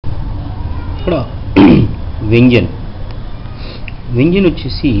ఇక్కడ వ్యంజన్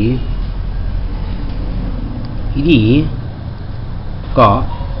వచ్చేసి ఇది క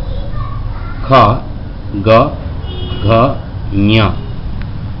ఖ గ ఘ ఞ.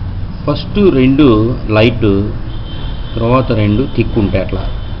 ఫస్ట్ రెండు లైట్, తర్వాత రెండు థిక్ ఉంటాయి అట్లా.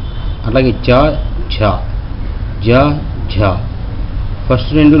 అలాగే చ ఛ జ ఝ.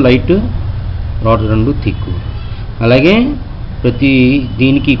 ఫస్ట్ రెండు లైట్, తర్వాత రెండు థిక్. అలాగే ప్రతి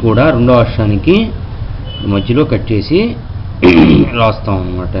దీనికి కూడా రెండో అక్షరానికి మధ్యలో కట్ చేసి రాస్తాం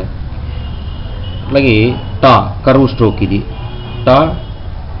అన్నమాట. అలాగే టా కర్వ్ స్ట్రోక్, ఇది టా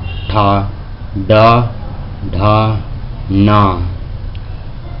ఠా డా ఢా నా.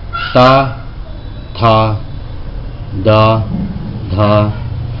 టా థా దా ధా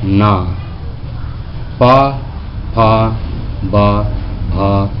నా. పా ఫా బా భా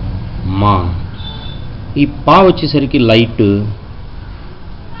మా. ఈ పా వచ్చేసరికి లైట్,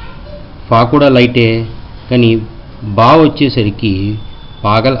 ఫా కూడా లైటే, కానీ బా వచ్చేసరికి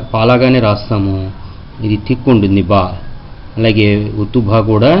పాలాగానే రాస్తాము, ఇది థిక్ ఉంటుంది బా. అలాగే ఒత్తు బా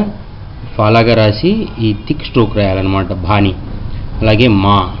కూడా ఫాలాగా రాసి ఈ థిక్ స్ట్రోక్ రాయాలన్నమాట బాని. అలాగే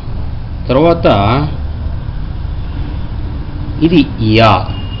మా. తర్వాత ఇది యా.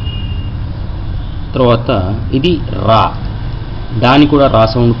 తర్వాత ఇది రా. దాన్ని కూడా రా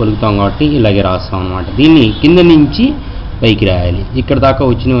సౌండ్ పలుకుతాం కాబట్టి ఇలాగే రాస్తాం అన్నమాట. దీన్ని కింద నుంచి పైకి రాయాలి. ఇక్కడ దాకా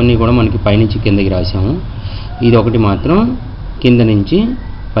వచ్చినవన్నీ కూడా మనకి పైనుంచి కిందకి రాసాము. ఇది ఒకటి మాత్రం కింద నుంచి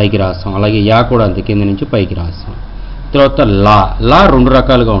పైకి రాస్తాం. అలాగే యా కూడా అంతే, కింద నుంచి పైకి రాస్తాం. తర్వాత లా రెండు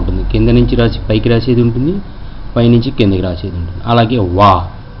రకాలుగా ఉంటుంది. కింద నుంచి రాసి పైకి రాసేది ఉంటుంది, పైనుంచి కిందకి రాసేది ఉంటుంది. అలాగే వా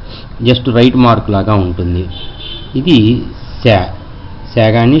జస్ట్ రైట్ మార్క్ లాగా ఉంటుంది. ఇది శా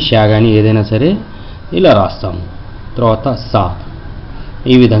కానీ షా కానీ ఏదైనా సరే ఇలా రాస్తాము. తర్వాత సా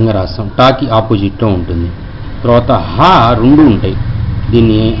ఈ విధంగా రాస్తాం. టాకి ఆపోజిట్లో ఉంటుంది. తర్వాత హా రెండు ఉంటాయి.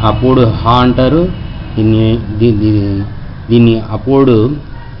 దీన్ని అపోడు హా అంటారు, దీన్ని అపోడు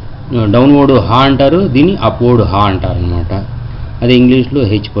డౌన్వర్డ్ హా అంటారు, దీన్ని అపోడు హా అంటారు అనమాట. అదే ఇంగ్లీష్లో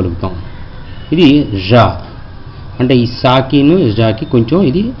హెచ్ పలుకుతాం. ఇది జా అంటే ఈ సాకిను జాకి కొంచెం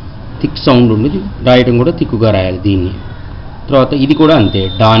ఇది థిక్ సౌండ్ ఉండేది, రాయటం కూడా థిక్గా రాయాలి దీన్ని. తర్వాత ఇది కూడా అంతే,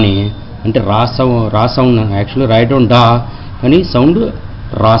 డానే అంటే రా సౌండ్. యాక్చువల్లీ రాయటం డా, కానీ సౌండ్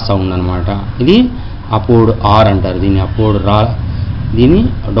రా సౌండ్ అనమాట. ఇది అపోడ్ ఆర్ అంటారు, దీన్ని అపోడ్ రా, దీన్ని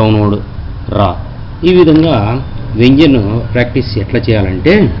డౌన్వర్డ్ రా. ఈ విధంగా వ్యంజన్ ప్రాక్టీస్ ఎట్లా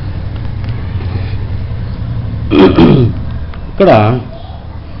చేయాలంటే, ఇక్కడ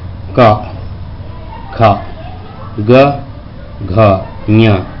క ఖ గ ఘ ఞ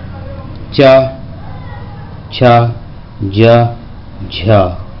చ ఛ జ ఝ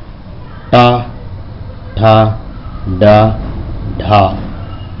టా ఠా డా ఢా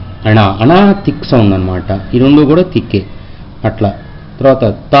అణ థిక్ సౌండ్ అనమాట. ఈ రెండు కూడా థిక్కే అట్లా. తర్వాత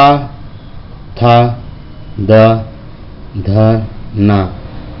తా థా ద ధ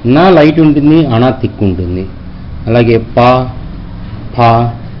నా లైట్ ఉంటుంది, అణ థిక్ ఉంటుంది. అలాగే పా ఫా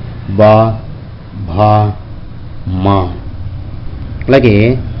బా భా మా. అలాగే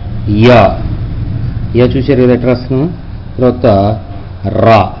యా చూసారు కదా ఎట్లా రాస్తున్నాం. తర్వాత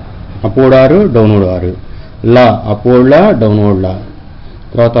రా అపోడ్ ఆరు డౌన్వర్డ్ ఆరు. లా అపోడ్ లా డౌన్వర్డ్ లా.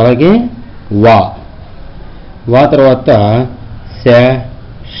 తర్వాత అలాగే వా తర్వాత శా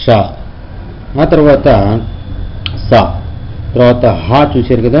షా. ఆ తర్వాత సా. తర్వాత హా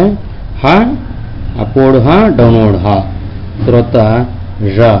చూసారు కదా, హా అపోడ్ హా డౌన్వర్డ్ హా. తర్వాత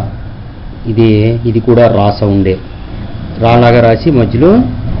రా, ఇది కూడా రా సౌండే, రాలాగా రాసి మధ్యలో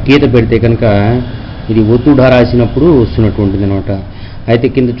గీత పెడితే కనుక ఇది ఒత్తుడా రాసినప్పుడు వస్తున్నట్టు ఉంటుంది అనమాట. అయితే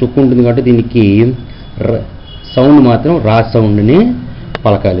కింద చుక్కు ఉంటుంది కాబట్టి దీనికి సౌండ్ మాత్రం రా సౌండ్ని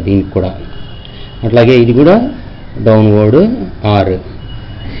పలకాలి దీనికి కూడా. అట్లాగే ఇది కూడా డౌన్వర్డ్ ఆర్.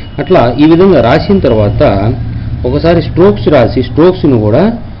 అట్లా ఈ విధంగా రాసిన తర్వాత ఒకసారి స్ట్రోక్స్ రాసి స్ట్రోక్స్ను కూడా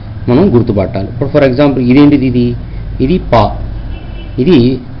మనం గుర్తుపట్టాలి. ఇప్పుడు ఫర్ ఎగ్జాంపుల్ ఇదేంటిది, ఇది పా, ఇది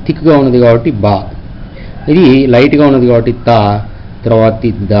థిక్గా ఉన్నది కాబట్టి బా, ఇది లైట్గా ఉన్నది కాబట్టి తా, తర్వాత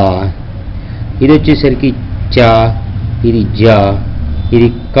దా. ఇది వచ్చేసరికి చా, ఇది జా, ఇది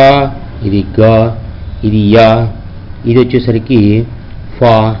కా, ఇది గా, ఇది యా. ఇది వచ్చేసరికి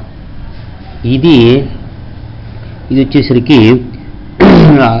ఫా, ఇది వచ్చేసరికి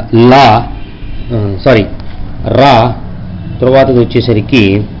లా రా. తర్వాతది వచ్చేసరికి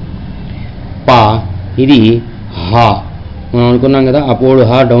పా, ఇది హా. మనం అనుకున్నాం కదా అపోడ్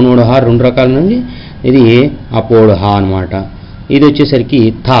హా డౌన్వర్డ్ హా రెండు రకాల నుండి ఇది అపోడ్ హా అనమాట. ఇది వచ్చేసరికి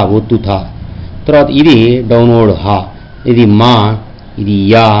థా ఒత్తు థా. తర్వాత ఇది డౌన్వర్డ్ హా, ఇది మా, ఇది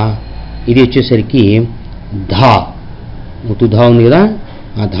యా. ఇది వచ్చేసరికి ధా ఒత్తు ధా ఉంది కదా,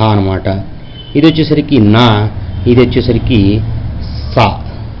 ఆ ధా అనమాట. ఇది వచ్చేసరికి నా, ఇది వచ్చేసరికి సా.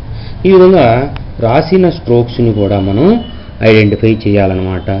 ఈ విధంగా రాసిన స్ట్రోక్స్ని కూడా మనం ఐడెంటిఫై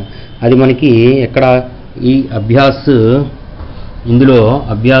చేయాలన్నమాట. అది మనకి ఎక్కడ ఈ ఇందులో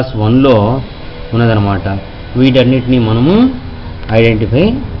అభ్యాస్ 1లో ఉన్నదన్నమాట. వీటన్నిటిని మనము ఐడెంటిఫై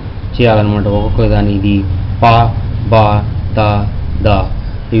చేయాలన్నమాట. ఒక్కొక్క దాని ఇది పా, బా, తా, దా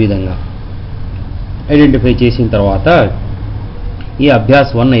ఈ విధంగా ఐడెంటిఫై చేసిన తర్వాత ఈ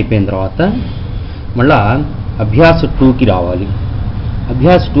అభ్యాస్ 1 అయిపోయిన తర్వాత మళ్ళా అభ్యాస్ 2కి రావాలి.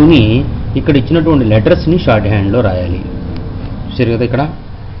 అభ్యాస్ 2ని ఇక్కడ ఇచ్చినటువంటి లెటర్స్ని షార్ట్ హ్యాండ్లో రాయాలి. చూసారు కదా, ఇక్కడ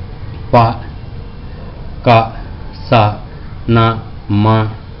పా, క, స, న, మ,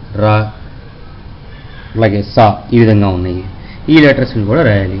 ర, అలాగే సా ఈ విధంగా ఉన్నాయి. ఈ లెటర్స్ని కూడా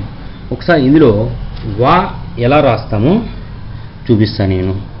రాయాలి. ఒకసారి ఇందులో వా ఎలా రాస్తామో చూపిస్తాను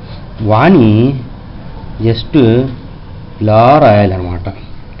నేను. వాని జస్ట్ ఇలా రాయాలన్నమాట.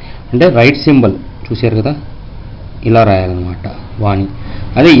 అంటే రైట్ సింబల్ చూశారు కదా, ఇలా రాయాలన్నమాట వాని.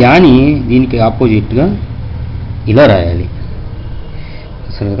 అదే యాని దీనికి ఆపోజిట్గా ఇలా రాయాలి.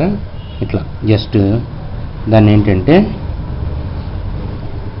 చూసారు కదా, ఇట్లా జస్ట్ దాన్ని ఏంటంటే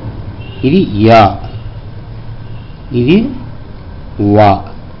ఇది యా, ఇది వా.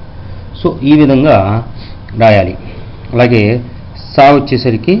 సో ఈ విధంగా రాయాలి. అలాగే సా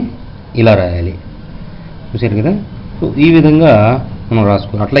వచ్చేసరికి ఇలా రాయాలి. చూసారు కదా. సో ఈ విధంగా మనం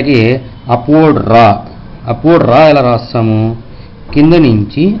రాసుకోవాలి. అట్లాగే అప్వర్డ్ రా ఎలా రాస్తాము, కింద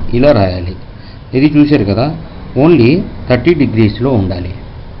నుంచి ఇలా రాయాలి. ఇది చూశారు కదా, ఓన్లీ 30 degreesలో ఉండాలి.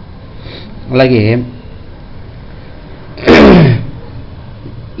 అలాగే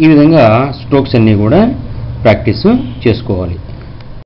ఈ విధంగా స్ట్రోక్స్ అన్నీ కూడా ప్రాక్టీస్ చేసుకోవాలి.